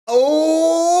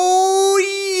Oh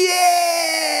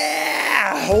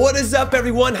yeah! What is up,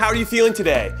 everyone? How are you feeling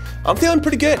today? I'm feeling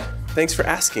pretty good. Thanks for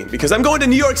asking, because I'm going to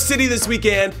New York City this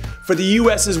weekend for the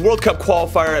US's World Cup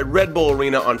qualifier at Red Bull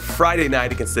Arena on Friday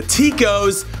night against the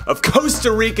Ticos of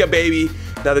Costa Rica, baby.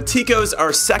 Now the Ticos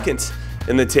are second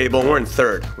in the table, and we're in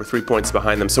third. We're 3 points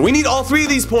behind them. So we need all 3 of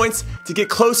these points to get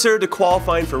closer to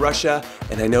qualifying for Russia,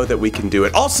 and I know that we can do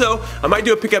it. Also, I might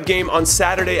do a pickup game on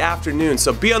Saturday afternoon,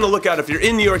 so be on the lookout if you're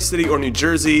in New York City or New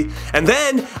Jersey. And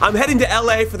then I'm heading to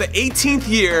LA for the 18th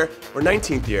year, or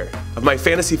 19th year, of my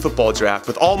fantasy football draft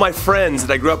with all my friends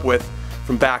that I grew up with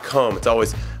from back home. It's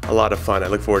always a lot of fun. I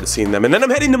look forward to seeing them. And then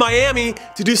I'm heading to Miami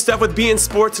to do stuff with beIN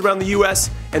Sports around the US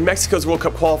and Mexico's World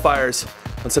Cup qualifiers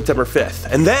on September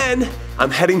 5th. And then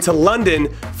I'm heading to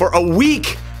London for a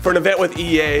week for an event with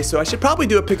EA, so I should probably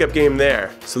do a pickup game there.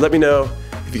 So let me know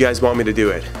if you guys want me to do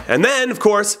it. And then, of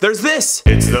course, there's this.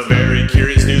 It's the very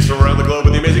curious news from around the globe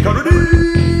with the amazing Conrad.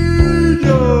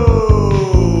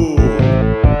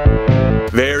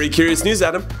 Very curious news,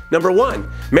 Adam. Number 1,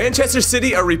 Manchester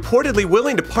City are reportedly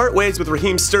willing to part ways with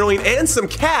Raheem Sterling and some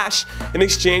cash in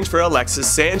exchange for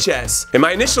Alexis Sanchez. And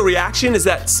my initial reaction is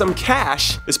that some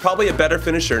cash is probably a better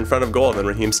finisher in front of goal than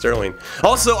Raheem Sterling.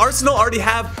 Also, Arsenal already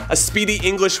have a speedy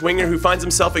English winger who finds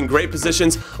himself in great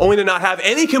positions only to not have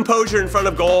any composure in front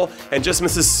of goal and just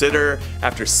misses sitter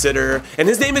after sitter. And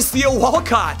his name is Theo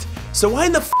Walcott. So why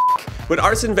in the f*** would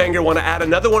Arsene Wenger want to add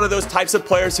another one of those types of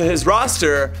players to his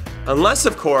roster? Unless,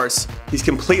 of course, he's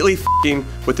completely f***ing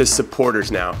with his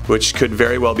supporters now, which could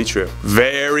very well be true.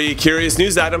 Very curious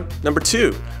news, Adam. Number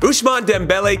 2, Ousmane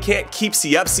Dembele can't keep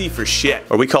Siupsi for shit.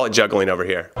 Or we call it juggling over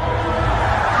here.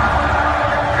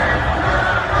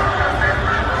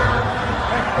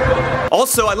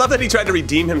 Also, I love that he tried to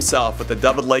redeem himself with a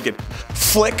double-legged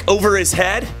flick over his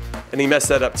head, and he messed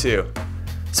that up too.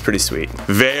 It's pretty sweet.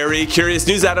 Very curious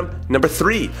news, Adam. Number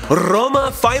 3,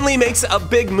 Roma finally makes a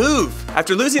big move.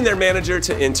 After losing their manager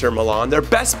to Inter Milan, their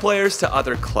best players to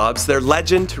other clubs, their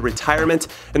legend to retirement,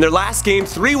 and their last game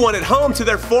 3-1 at home to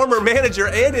their former manager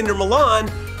and Inter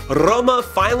Milan, Roma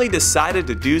finally decided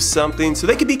to do something so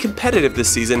they could be competitive this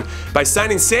season by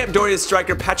signing Sampdoria's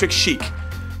striker Patrick Schick.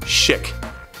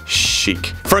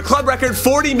 For a club record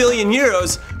 40 million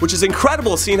euros, which is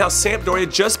incredible seeing how Sampdoria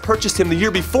just purchased him the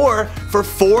year before for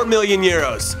 4 million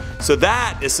euros. So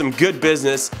that is some good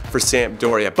business for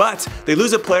Sampdoria. But they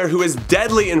lose a player who is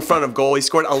deadly in front of goal. He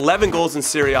scored 11 goals in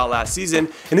Serie A last season,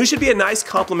 and who should be a nice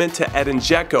compliment to Edin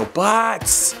Dzeko.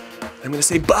 But, I'm gonna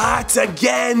say but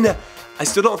again, I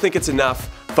still don't think it's enough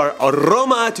for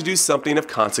Roma to do something of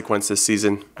consequence this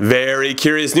season. Very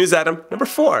curious news, Adam. Number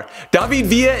 4, David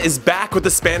Villa is back with the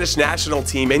Spanish national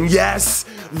team, and yes,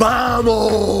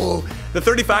 vamos! The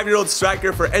 35-year-old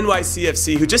striker for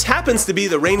NYCFC, who just happens to be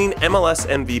the reigning MLS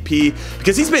MVP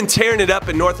because he's been tearing it up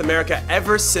in North America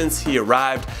ever since he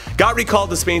arrived, got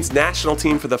recalled to Spain's national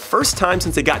team for the first time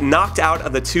since they got knocked out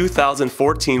of the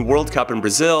 2014 World Cup in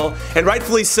Brazil, and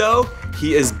rightfully so.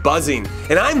 He is buzzing.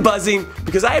 And I'm buzzing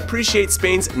because I appreciate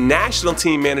Spain's national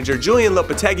team manager, Julian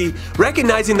Lopetegui,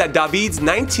 recognizing that David's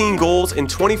 19 goals in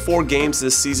 24 games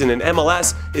this season in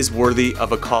MLS is worthy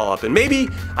of a call-up. And maybe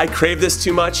I crave this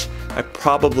too much. I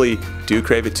probably do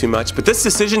crave it too much. But this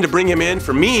decision to bring him in,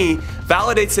 for me,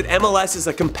 validates that MLS is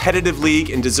a competitive league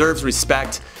and deserves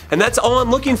respect. And that's all I'm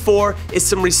looking for, is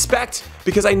some respect,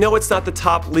 because I know it's not the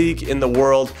top league in the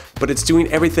world, but it's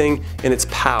doing everything in its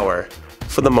power,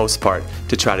 for the most part,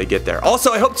 to try to get there.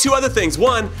 Also, I hope 2 other things.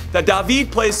 1, that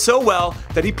David plays so well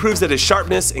that he proves that his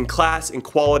sharpness and class and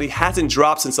quality hasn't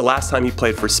dropped since the last time he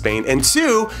played for Spain. And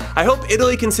 2, I hope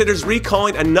Italy considers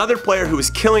recalling another player who is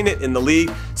killing it in the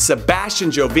league,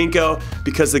 Sebastian Giovinco,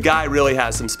 because the guy really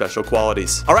has some special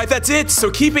qualities. All right, that's it. So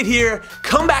keep it here.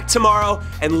 Come back tomorrow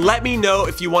and let me know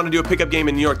if you want to do a pickup game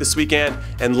in New York this weekend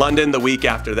and London the week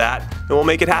after that, and we'll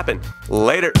make it happen.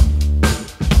 Later.